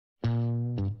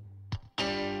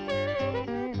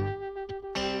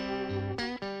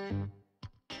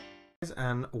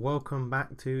and welcome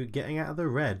back to Getting Out of the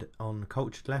Red on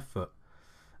Cultured Left Foot.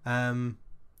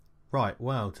 Right,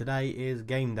 well, today is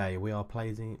game day. We are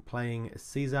playing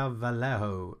Cesar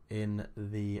Vallejo in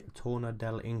the Torna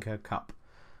del Inca Cup.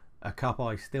 A cup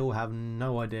I still have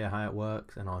no idea how it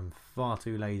works, and I'm far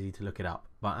too lazy to look it up.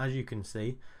 But as you can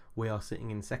see, we are sitting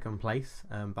in second place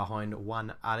behind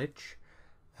Juan Aric,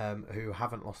 who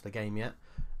haven't lost a game yet.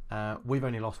 We've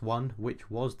only lost one,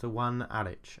 which was to Juan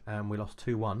Aric. We lost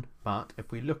 2-1. But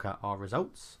if we look at our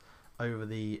results over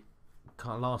the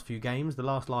last few games, the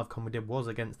last live con we did was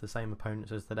against the same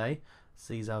opponents as today,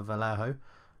 Cesar Vallejo,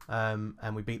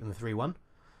 and we beat them 3-1.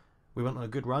 We went on a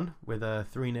good run with a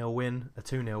 3-0 win, a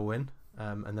 2-0 win,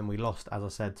 and then we lost, as I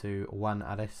said, to Juan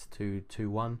Aric to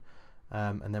 2-1.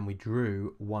 And then we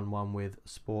drew 1-1 with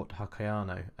Sport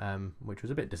Hacayano, which was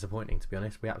a bit disappointing, to be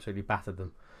honest. We absolutely battered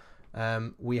them.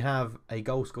 We have a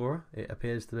goal scorer, it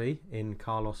appears to be, in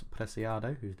Carlos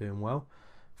Preciado, who's doing well.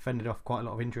 Fended off quite a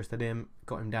lot of interest in him,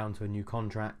 got him down to a new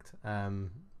contract.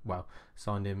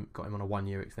 Signed him, got him on a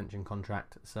 1-year extension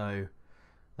contract. So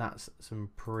that's some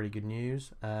pretty good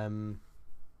news. What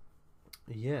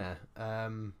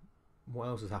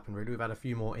else has happened really? We've had a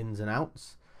few more ins and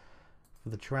outs for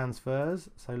the transfers.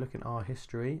 So looking at our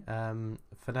history,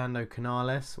 Fernando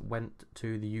Canales went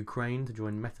to the Ukraine to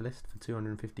join Metalist for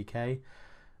 250k.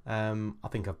 I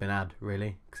think I've been had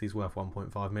really, because he's worth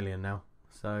 1.5 million now.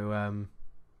 So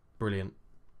brilliant.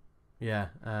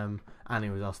 And he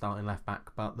was our starting left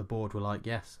back, but the board were like,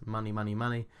 yes, money,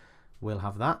 we'll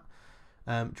have that.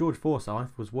 George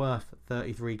Forsyth was worth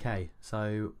 33k.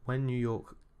 So when New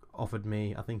York offered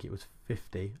me, I think it was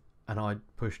 50, and I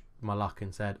pushed my luck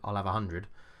and said I'll have 100.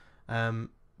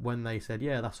 When they said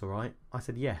yeah, that's all right, I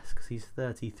said yes, because he's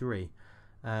 33.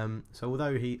 So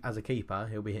although he, as a keeper,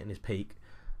 he'll be hitting his peak,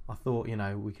 I thought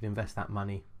we could invest that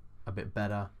money a bit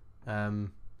better.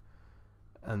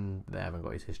 And they haven't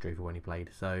got his history for when he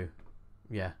played. So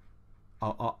yeah,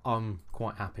 I'm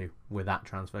quite happy with that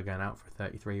transfer going out for a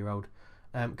 33-year-old.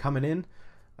 Coming in,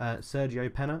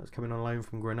 Sergio Pena is coming on loan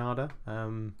from Granada.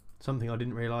 Something I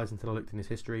didn't realise until I looked in his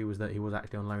history was that he was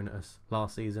actually on loan at us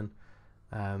last season,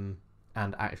 and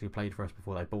actually played for us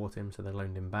before they bought him, so they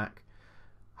loaned him back.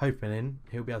 Hoping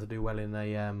he'll be able to do well in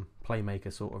a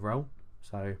playmaker sort of role,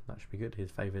 so that should be good.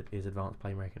 His favourite is advanced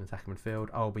playmaker and attacking midfield.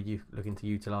 I'll be looking to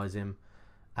utilise him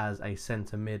as a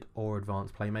centre mid or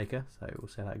advanced playmaker, so we'll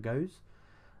see how that goes.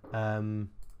 And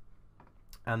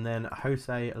then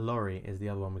Jose Lorry is the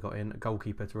other one we got in, a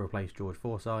goalkeeper to replace George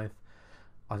Forsyth.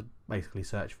 I basically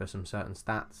searched for some certain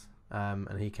stats,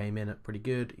 and he came in at pretty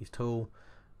good. He's tall,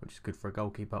 which is good for a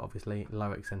goalkeeper, obviously.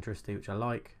 Low eccentricity, which I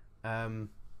like.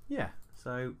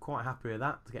 So quite happy with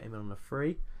that, to get him in on a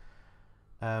free.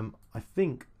 I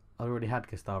think I already had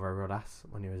Gustavo Rodas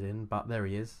when he was in, but there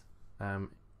he is,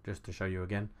 just to show you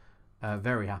again.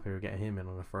 Very happy with getting him in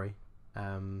on a free.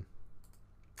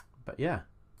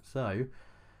 So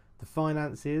the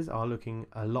finances are looking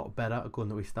a lot better, according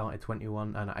to we started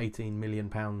 18 million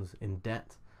pounds in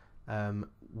debt.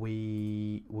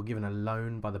 We were given a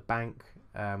loan by the bank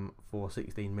for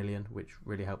 16 million, which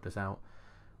really helped us out.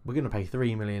 We're going to pay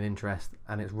 3 million interest,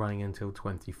 and it's running until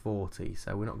 2040,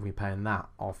 so we're not going to be paying that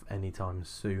off anytime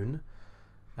soon.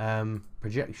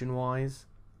 Projection wise,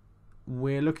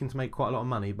 we're looking to make quite a lot of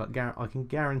money, but I can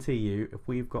guarantee you, if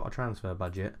we've got a transfer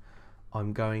budget,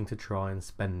 I'm going to try and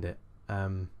spend it.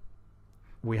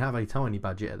 We have a tiny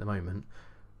budget at the moment,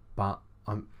 but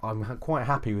I'm quite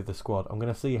happy with the squad. I'm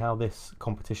going to see how this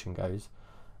competition goes,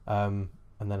 and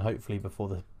then hopefully before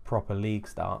the proper league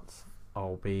starts,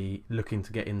 I'll be looking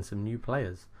to get in some new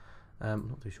players.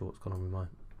 Not too sure what's gone on with my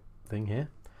thing here,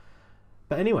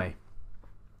 but anyway,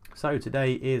 so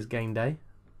today is game day.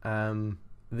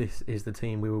 This is the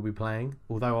team we will be playing.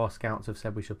 Although our scouts have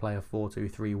said we should play a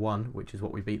 4-2-3-1, which is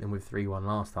what we beat them with 3-1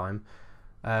 last time.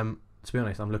 To be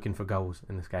honest, I'm looking for goals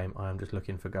in this game. I am just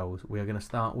looking for goals. We are going to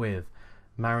start with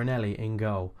Marinelli in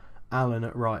goal, Allen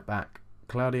at right back,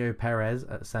 Claudio Perez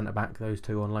at centre back, those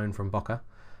two on loan from Boca,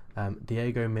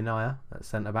 Diego Minaya at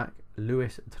centre back,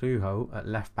 Luis Trujo at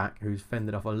left back, who's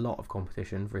fended off a lot of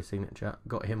competition for his signature,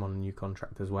 got him on a new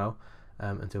contract as well,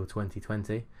 until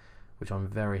 2020, which I'm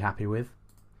very happy with.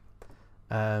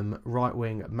 Right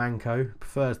wing Manco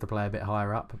prefers to play a bit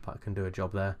higher up, but can do a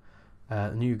job there.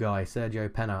 New guy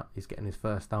Sergio Pena is getting his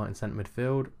first start in centre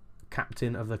midfield.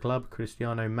 Captain of the club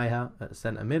Cristiano Meja at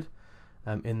centre mid,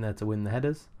 in there to win the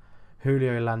headers.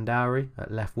 Julio Landauri at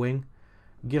left wing.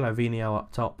 Gilovinio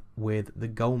up top with the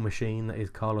goal machine that is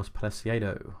Carlos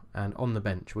Preciado. And on the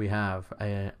bench we have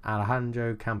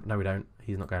Alejandro Camp. No, we don't.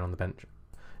 He's not going on the bench.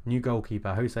 New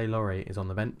goalkeeper Jose Lorry is on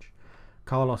the bench.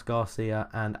 Carlos Garcia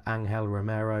and Angel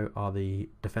Romero are the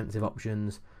defensive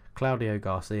options. Claudio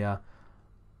Garcia,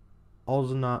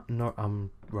 Osna, no,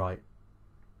 right.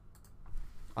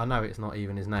 I know it's not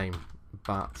even his name,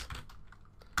 but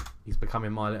he's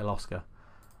becoming my little Oscar.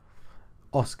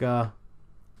 Oscar,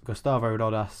 Gustavo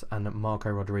Rodas and Marco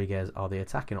Rodriguez are the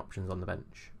attacking options on the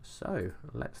bench. So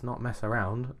let's not mess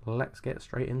around. Let's get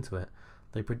straight into it.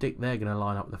 They predict they're going to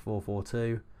line up the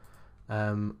 4-4-2.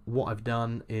 What I've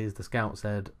done is the scout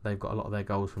said they've got a lot of their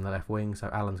goals from the left wing, so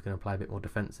Alan's going to play a bit more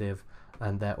defensive,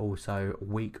 and they're also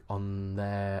weak on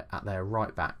at their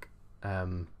right back. At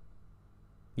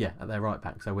their right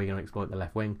back. So we're going to exploit the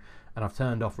left wing, and I've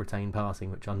turned off retained passing,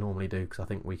 which I normally do because I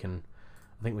think we can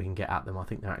get at them. I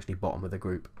think they're actually bottom of the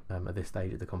group at this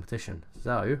stage of the competition.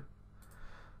 So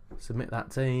submit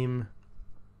that team.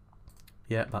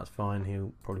 Yeah, that's fine. He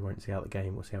probably won't see out the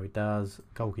game. We'll see how he does.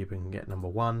 Goalkeeper can get number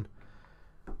 1.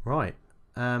 Right,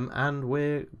 and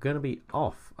we're going to be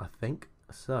off, I think.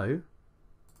 So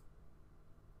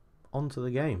on to the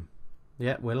game.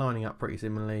 Yeah, we're lining up pretty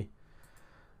similarly.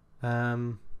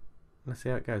 Let's see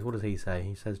how it goes. What does he say?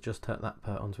 He says just turn that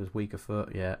put onto his weaker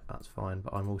foot. Yeah, that's fine.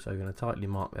 But I'm also going to tightly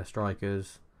mark their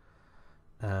strikers.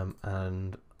 And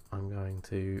I'm going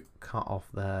to cut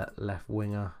off their left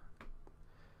winger.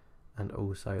 And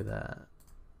also their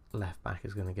left back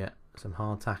is going to get some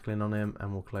hard tackling on him.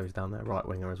 And we'll close down their right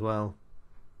winger as well.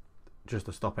 Just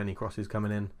to stop any crosses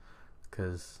coming in.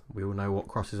 Because we all know what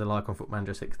crosses are like on Football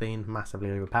Manager 16. Massively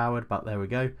overpowered, but there we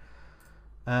go.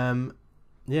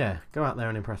 Yeah, go out there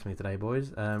and impress me today,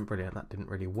 boys. Brilliant. That didn't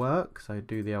really work, so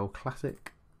do the old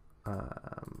classic.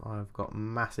 I've got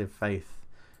massive faith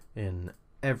in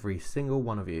every single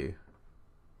one of you.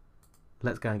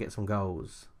 Let's go and get some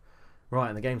goals. Right,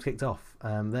 and the game's kicked off.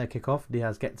 Their kick-off,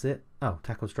 Diaz gets it. Oh,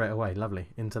 tackled straight away. Lovely.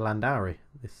 Into Landaury.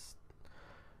 This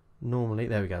normally,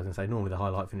 there we go. I was going to say, normally the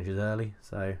highlight finishes early,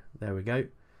 so there we go.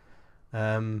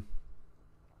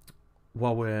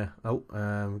 While we're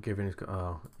giving his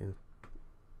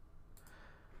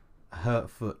hurt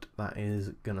foot, that is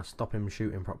going to stop him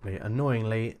shooting properly.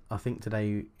 Annoyingly, I think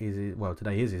today is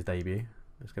his debut.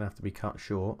 It's going to have to be cut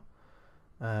short,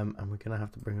 and we're going to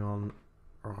have to bring on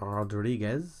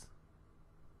Rodriguez,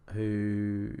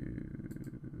 who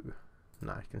he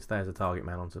can stay as a target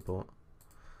man on support.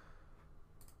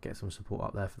 Get some support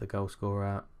up there for the goal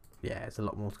scorer. Yeah, it's a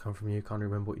lot more to come from you. Can't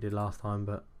remember what you did last time,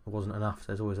 but it wasn't enough. So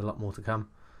there's always a lot more to come.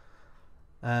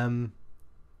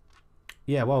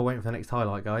 Yeah, while we're waiting for the next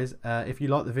highlight, guys, if you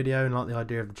like the video and like the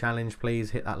idea of the challenge, please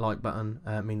hit that like button.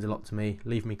 It means a lot to me.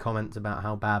 Leave me comments about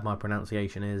how bad my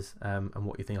pronunciation is and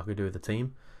what you think I could do with the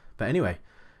team. But anyway,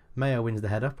 Mayo wins the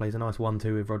header, plays a nice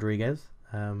 1-2 with Rodriguez.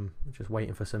 Just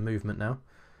waiting for some movement now.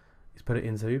 He's put it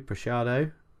into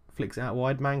Preciado. Flicks it out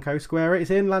wide, Manco square.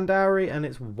 It's in Landaury, and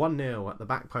it's 1-0 at the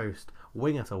back post,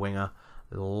 winger to winger.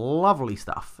 Lovely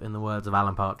stuff, in the words of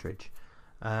Alan Partridge.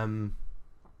 Yeah,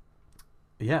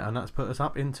 and that's put us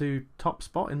up into top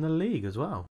spot in the league as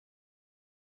well.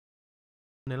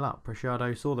 0 up.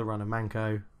 Preciado saw the run of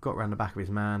Manco, got round the back of his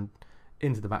man,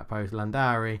 into the back post.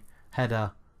 Landaury,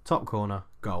 header, top corner,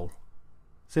 goal.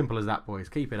 Simple as that, boys.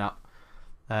 Keep it up.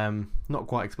 Not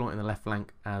quite exploiting the left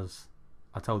flank as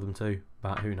I told them to,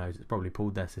 but who knows, it's probably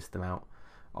pulled their system out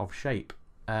of shape.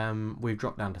 We've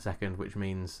dropped down to second, which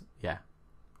means, yeah,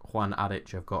 Juan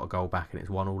Adic have got a goal back and it's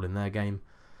 1-1 in their game.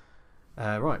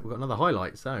 Right, we've got another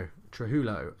highlight. So,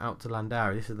 Trujillo out to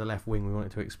Landaury. This is the left wing we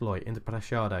wanted to exploit. Into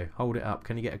Preciado. Hold it up.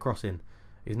 Can you get a cross in?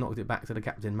 He's knocked it back to the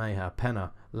captain, Mayha.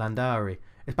 Penna. Landaury.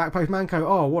 It's back post Manco.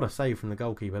 Oh, what a save from the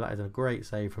goalkeeper. That is a great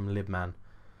save from Libman.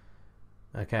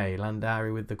 Okay,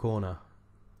 Landaury with the corner.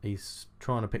 He's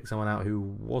trying to pick someone out who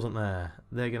wasn't there.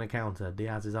 They're going to counter.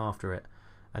 Diaz is after it.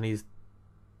 And he's...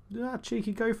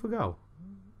 cheeky go for goal.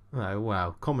 Oh,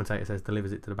 wow. Commentator says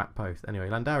delivers it to the back post. Anyway,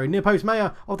 Landaury near post.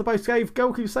 Mayer off the post save.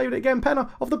 Goalkeeper saved it again. Penna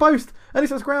off the post. And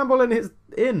it's a scramble and it's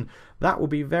in. That will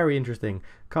be very interesting.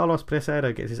 Carlos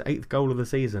Preciado gets his 8th goal of the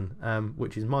season,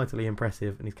 which is mightily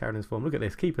impressive. And he's carrying his form. Look at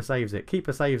this. Keeper saves it.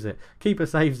 Keeper saves it. Keeper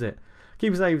saves it.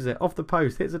 Keeper saves it. Off the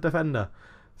post. Hits a defender.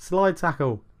 Slide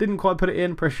tackle. Didn't quite put it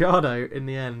in. Preciado in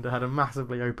the end had a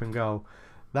massively open goal.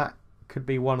 That could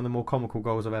be one of the more comical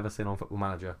goals I've ever seen on Football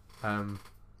Manager.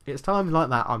 It's times like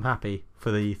that I'm happy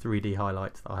for the 3D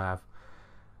highlights that I have.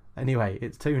 Anyway,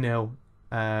 it's 2-0.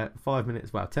 10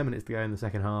 minutes to go in the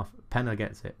second half. Penna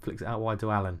gets it. Flicks it out wide to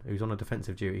Allen, who's on a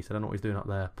defensive duty, so I don't know what he's doing up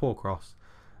there. Poor cross.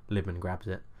 Libman grabs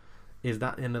it. Is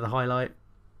that the end of the highlight?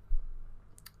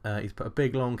 He's put a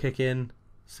big long kick in.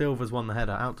 Silva's won the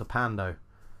header. Out to Pando.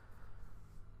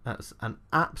 That's an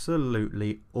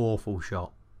absolutely awful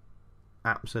shot.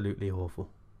 Absolutely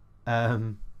awful.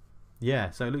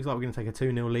 yeah, so it looks like we're going to take a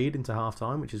 2-0 lead into half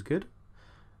time, which is good.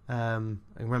 And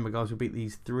remember, guys, we beat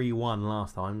these 3-1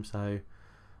 last time, so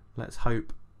let's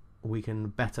hope we can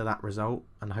better that result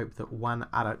and hope that Juan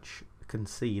Arach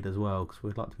concede as well, because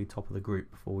we'd like to be top of the group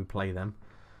before we play them.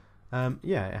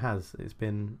 Yeah, it has. It's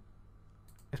been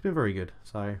very good.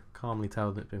 So calmly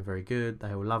tell them it's been very good.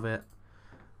 They will love it.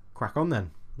 Crack on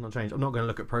then. Not changed. I'm not going to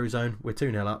look at Pro Zone. We're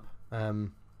 2-0 up.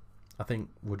 I think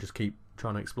we'll just keep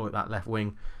trying to exploit that left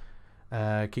wing.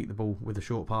 Keep the ball with the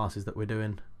short passes that we're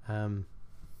doing.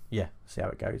 Yeah, see how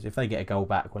it goes. If they get a goal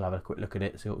back, we'll have a quick look at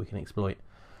it, see what we can exploit.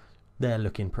 They're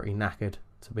looking pretty knackered,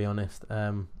 to be honest.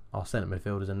 Our centre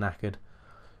midfielders are knackered,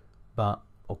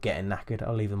 or getting knackered.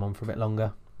 I'll leave them on for a bit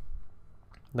longer.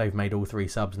 They've made all 3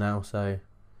 subs now, so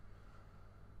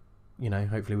you know,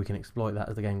 hopefully we can exploit that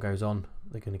as the game goes on.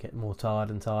 They're going to get more tired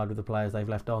and tired with the players they've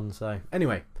left on. So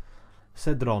anyway,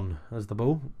 Cedron has the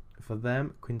ball for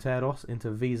them. Quinteros into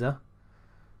Visa.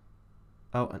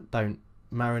 Oh, and don't.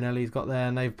 Marinelli's got there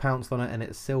and they've pounced on it, and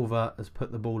it's Silva has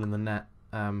put the ball in the net.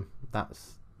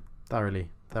 That's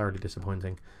thoroughly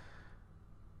disappointing.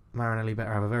 Marinelli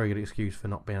better have a very good excuse for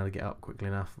not being able to get up quickly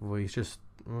enough. Well, he's just,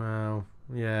 well,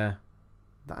 yeah.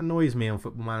 That annoys me on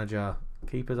Football Manager.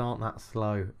 Keepers aren't that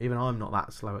slow. Even I'm not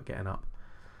that slow at getting up.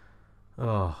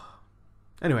 Oh.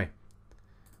 Anyway,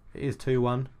 it is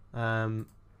 2-1.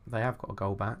 They have got a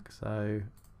goal back, so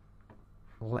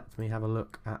let me have a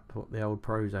look at what the old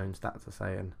Pro Zone stats are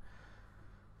saying.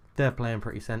 They're playing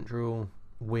pretty central.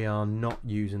 We are not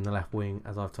using the left wing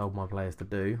as I've told my players to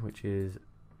do, which is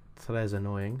there's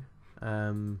annoying.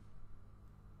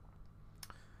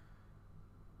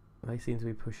 They seem to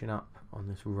be pushing up on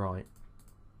this right.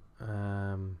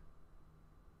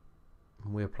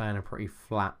 We're playing a pretty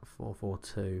flat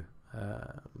 4-4-2.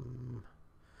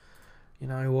 You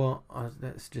know what?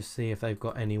 Let's just see if they've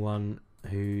got anyone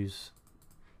who's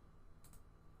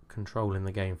controlling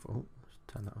the game for. Oh, let's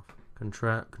turn that off.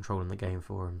 Controlling the game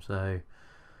for them. So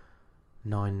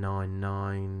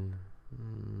 9-9-9.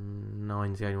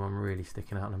 9's the only one really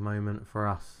sticking out at the moment for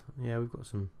us. Yeah, we've got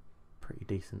some pretty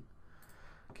decent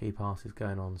key passes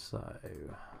going on. So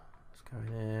let's go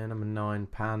in. Number 9,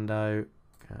 Pando,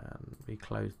 can be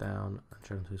closed down and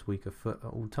shown to his weaker foot at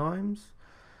all times.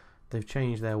 They've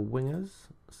changed their wingers,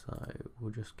 so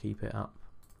we'll just keep it up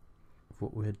with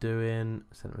what we're doing.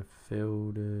 Centre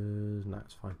midfielders, no,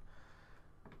 it's fine.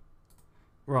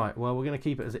 Right, well, we're going to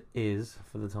keep it as it is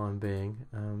for the time being.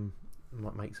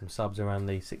 Might make some subs around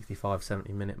the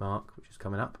 65-70 minute mark, which is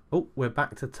coming up. Oh, we're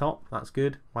back to top. That's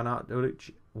good.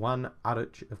 One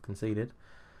Arach have conceded.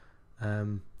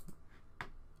 Sergio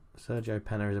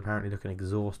Penna is apparently looking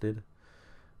exhausted.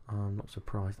 I'm not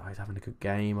surprised. Oh, he's having a good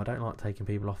game. I don't like taking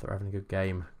people off that are having a good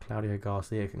game. Claudio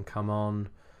Garcia can come on.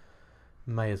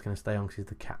 Maya's going to stay on because he's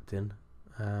the captain.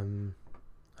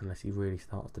 Unless he really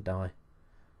starts to die.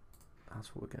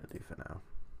 That's what we're going to do for now.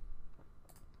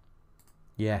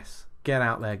 Yes. Get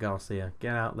out there, Garcia.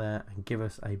 Get out there and give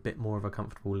us a bit more of a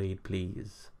comfortable lead,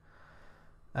 please.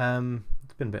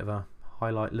 It's been a bit of a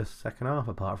highlightless second half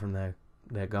apart from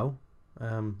their goal,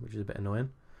 which is a bit annoying.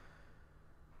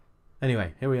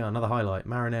 Anyway, here we are, another highlight.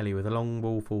 Marinelli with a long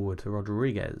ball forward to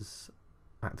Rodriguez.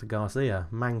 Back to Garcia.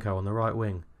 Manco on the right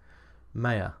wing.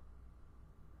 Maya.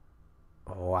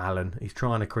 Oh, Allen. He's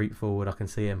trying to creep forward. I can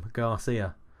see him.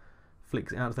 Garcia.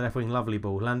 Flicks it out to the left wing. Lovely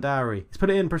ball. Landari. He's put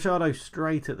it in. Prashado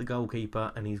straight at the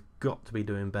goalkeeper. And he's got to be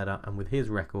doing better. And with his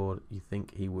record, you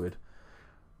think he would.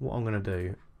 What I'm going to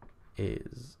do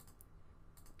is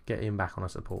get him back on a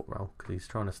support role, because he's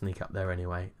trying to sneak up there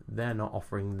anyway. They're not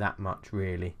offering that much,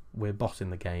 really. We're bossing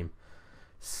the game.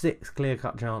 6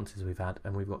 clear-cut chances we've had,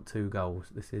 and we've got 2 goals.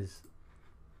 This is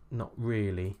not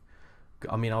really.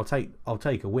 I mean, I'll take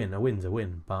a win. A win's a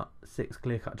win, but 6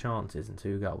 clear-cut chances and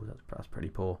 2 goals. That's pretty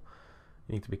poor.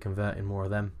 You need to be converting more of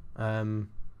them.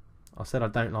 I said I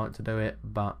don't like to do it,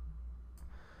 but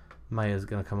Maya's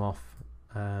going to come off.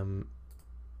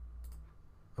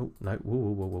 Oh, no.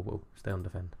 Whoa. Stay on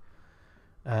defend.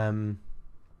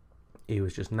 He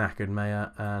was just knackered, Maya,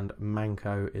 and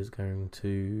Manco is going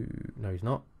to... No, he's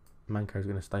not. Manco's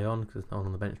going to stay on because there's no one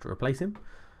on the bench to replace him.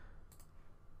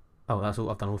 Oh, that's all.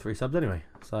 I've done all 3 subs anyway.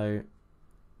 So,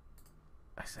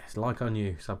 it's like I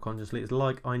knew. Subconsciously, it's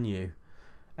like I knew.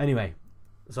 Anyway,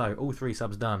 so all 3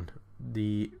 subs done.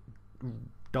 The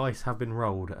dice have been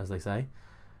rolled, as they say.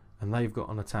 And they've got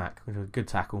an attack. Good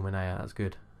tackle, Minea. That's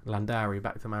good. Landari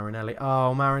back to Marinelli.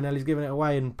 Oh, Marinelli's given it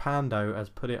away and Pando has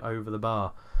put it over the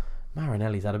bar.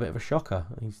 Marinelli's had a bit of a shocker.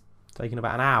 He's taken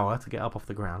about an hour to get up off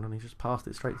the ground and he's just passed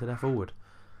it straight to their forward.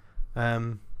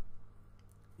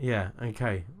 Yeah,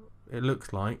 okay. It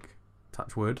looks like,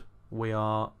 touch wood, we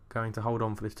are going to hold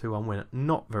on for this 2-1 win.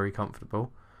 Not very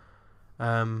comfortable.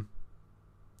 No,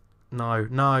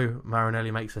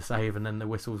 Marinelli makes a save and then the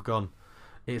whistle's gone.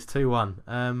 It's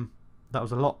 2-1. That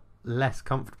was a lot less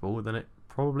comfortable than it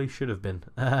probably should have been.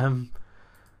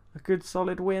 A good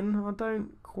solid win. I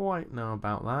don't quite know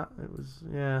about that. It was,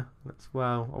 yeah,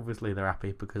 well, obviously they're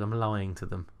happy because I'm lying to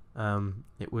them.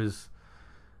 It was,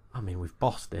 I mean, we've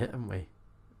bossed it, haven't we?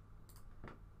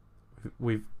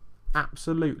 We've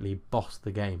absolutely bossed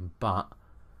the game, but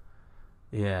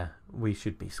yeah, we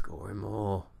should be scoring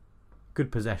more.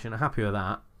 Good possession. I'm happy with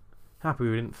that. Happy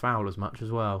we didn't foul as much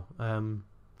as well.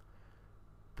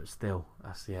 But still,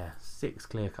 that's 6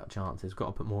 clear-cut chances. Got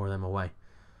to put more of them away.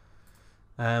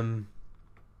 And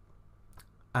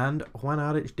Juan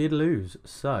Adic did lose,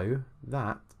 so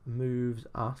that moves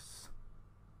us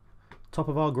top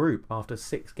of our group after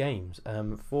 6 games.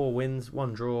 4 wins,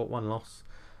 1 draw, 1 loss,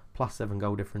 plus 7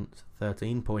 goal difference,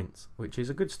 13 points, which is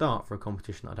a good start for a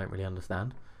competition I don't really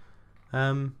understand.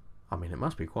 I mean, it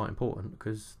must be quite important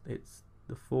because it's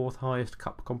the 4th highest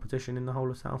cup competition in the whole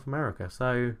of South America.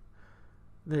 So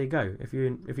there you go. If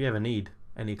you ever need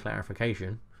any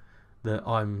clarification that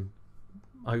I'm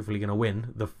hopefully going to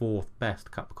win the 4th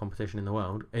best cup competition in the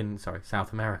world,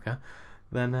 South America,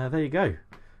 then there you go.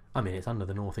 I mean, it's under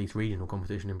the Northeast Regional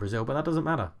competition in Brazil, but that doesn't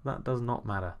matter. That does not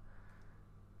matter.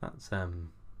 That's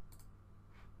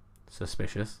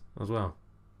suspicious as well.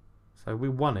 So we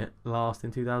won it last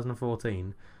in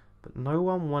 2014, but no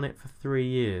one won it for 3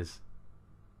 years.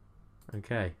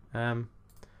 Okay,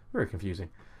 very confusing.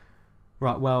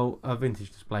 Right, well, a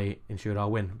vintage display ensured our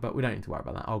win, but we don't need to worry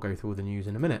about that. I'll go through all the news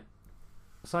in a minute.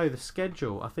 So the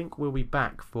schedule, I think we'll be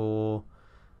back for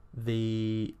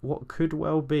what could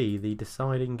well be the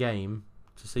deciding game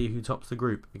to see who tops the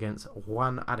group against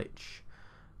Juan Adic.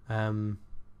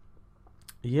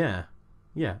 Yeah,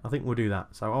 I think we'll do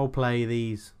that. So I'll play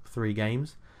these 3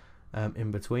 games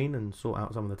in between and sort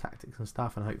out some of the tactics and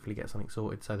stuff, and hopefully get something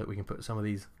sorted so that we can put some of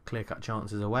these clear-cut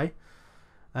chances away.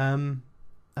 And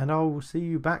I'll see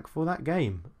you back for that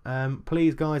game.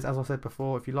 Please, guys, as I said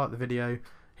before, if you like the video,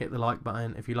 hit the like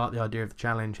button. If you like the idea of the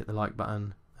challenge, hit the like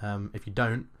button. If you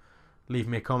don't, leave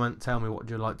me a comment. Tell me what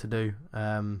you'd like to do.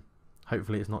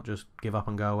 Hopefully it's not just give up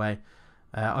and go away.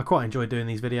 I quite enjoy doing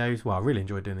these videos. Well, I really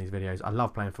enjoy doing these videos. I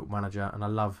love playing Football Manager and I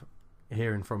love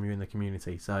hearing from you in the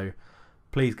community. So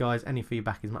please, guys, any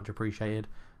feedback is much appreciated.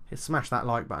 Smash that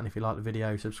like button if you like the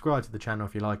video. Subscribe to the channel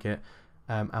if you like it.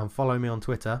 And follow me on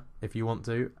Twitter if you want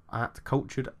to, at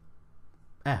culturedf,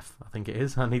 I think it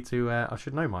is. I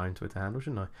should know my own Twitter handle,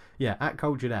 shouldn't I? Yeah, at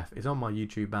culturedf. It's on my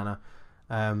YouTube banner.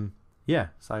 Yeah,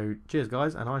 so cheers,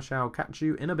 guys, and I shall catch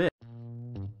you in a bit.